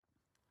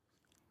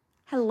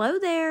Hello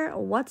there,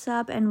 what's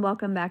up, and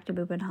welcome back to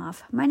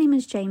Bubenhoff. My name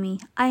is Jamie,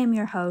 I am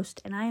your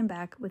host, and I am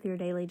back with your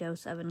daily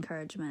dose of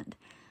encouragement.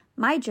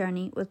 My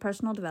journey with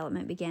personal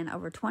development began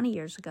over 20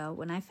 years ago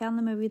when I found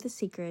the movie The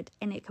Secret,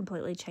 and it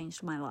completely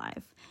changed my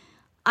life.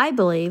 I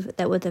believe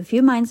that with a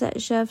few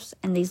mindset shifts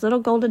and these little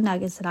golden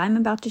nuggets that I'm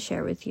about to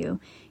share with you,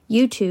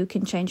 you too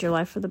can change your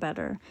life for the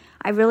better.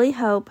 I really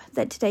hope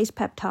that today's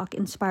pep talk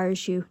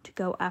inspires you to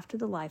go after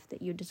the life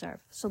that you deserve.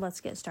 So let's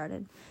get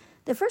started.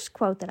 The first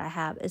quote that I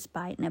have is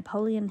by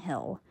Napoleon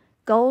Hill.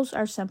 Goals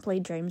are simply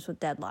dreams with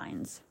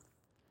deadlines.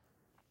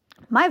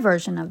 My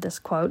version of this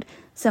quote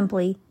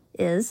simply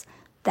is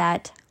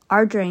that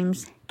our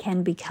dreams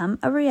can become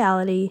a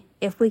reality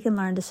if we can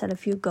learn to set a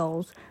few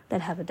goals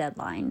that have a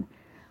deadline.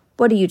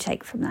 What do you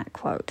take from that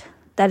quote?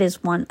 That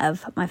is one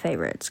of my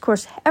favorites. Of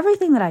course,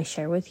 everything that I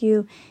share with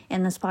you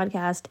in this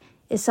podcast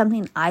is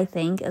something I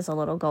think is a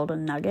little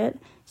golden nugget.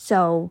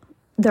 So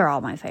they're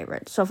all my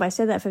favorites. So if I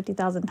say that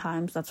 50,000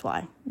 times, that's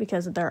why.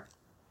 Because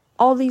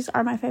all these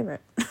are my favorite.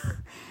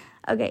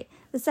 Okay,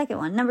 the second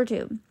one, number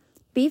 2.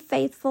 Be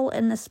faithful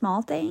in the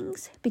small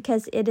things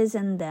because it is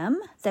in them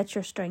that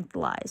your strength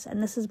lies.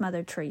 And this is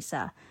Mother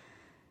Teresa.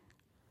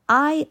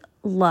 I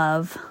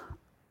love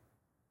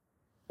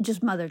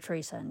just Mother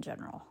Teresa in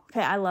general.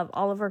 Okay, I love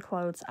all of her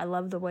quotes. I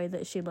love the way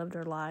that she lived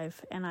her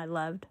life. And I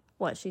loved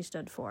what she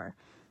stood for.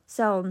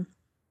 So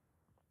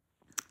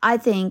I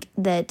think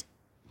that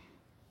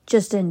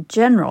just in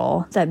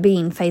general, that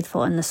being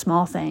faithful in the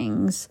small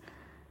things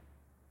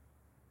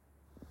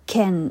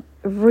can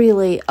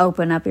really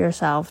open up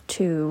yourself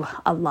to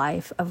a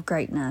life of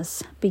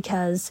greatness.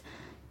 Because,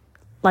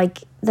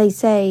 like they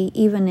say,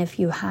 even if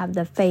you have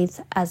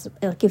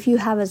if you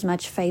have as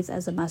much faith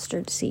as a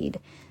mustard seed,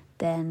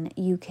 then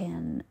you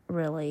can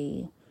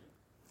really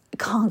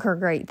conquer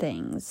great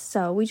things.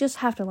 So we just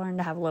have to learn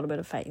to have a little bit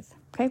of faith.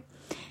 Okay,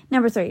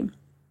 number 3.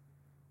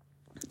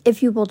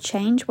 If you will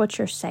change what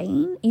you're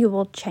saying, you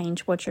will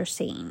change what you're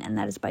seeing. And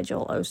that is by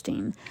Joel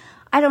Osteen.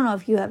 I don't know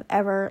if you have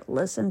ever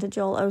listened to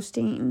Joel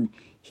Osteen.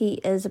 He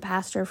is a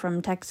pastor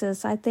from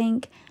Texas, I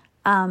think.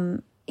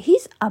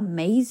 He's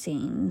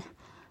amazing.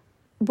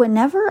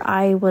 Whenever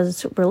I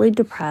was really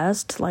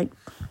depressed, a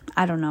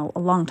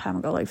long time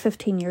ago, like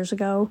 15 years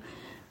ago,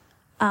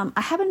 I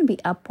happened to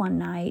be up one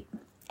night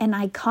and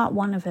I caught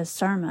one of his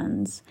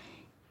sermons.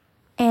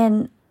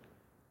 And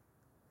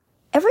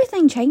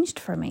everything changed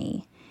for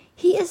me.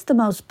 He is the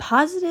most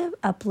positive,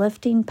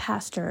 uplifting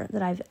pastor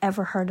that I've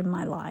ever heard in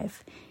my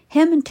life.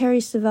 Him and Terry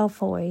Savelle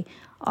Foy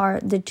are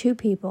the two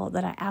people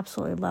that I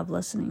absolutely love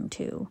listening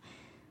to.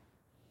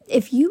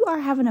 If you are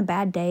having a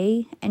bad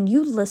day and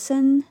you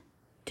listen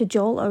to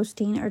Joel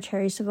Osteen or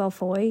Terry Savelle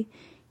Foy,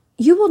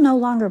 you will no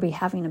longer be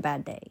having a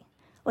bad day.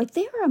 Like,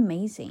 they are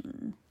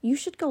amazing. You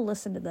should go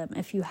listen to them.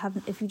 If you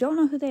don't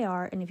know who they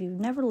are, and if you've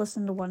never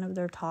listened to one of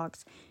their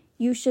talks,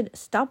 you should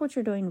stop what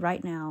you're doing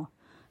right now.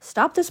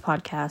 Stop this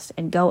podcast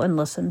and go and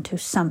listen to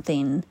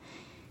something,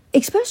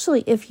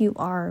 especially if you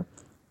are,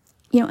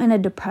 in a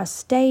depressed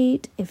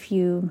state, if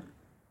you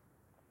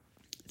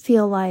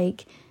feel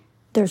like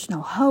there's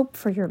no hope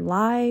for your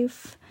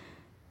life.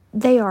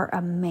 They are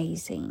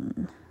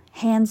amazing.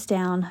 Hands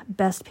down,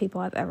 best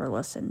people I've ever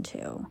listened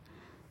to.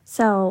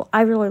 So I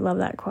really love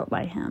that quote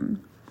by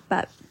him.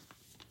 But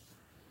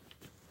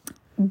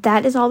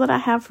that is all that I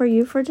have for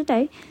you for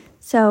today.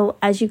 So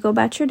as you go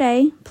about your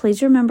day,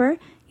 please remember,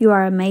 you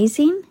are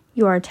amazing,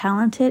 you are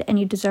talented, and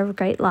you deserve a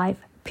great life,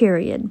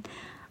 period.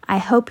 I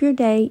hope your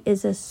day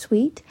is as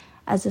sweet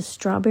as a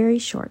strawberry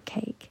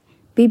shortcake.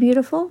 Be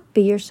beautiful,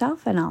 be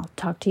yourself, and I'll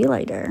talk to you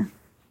later.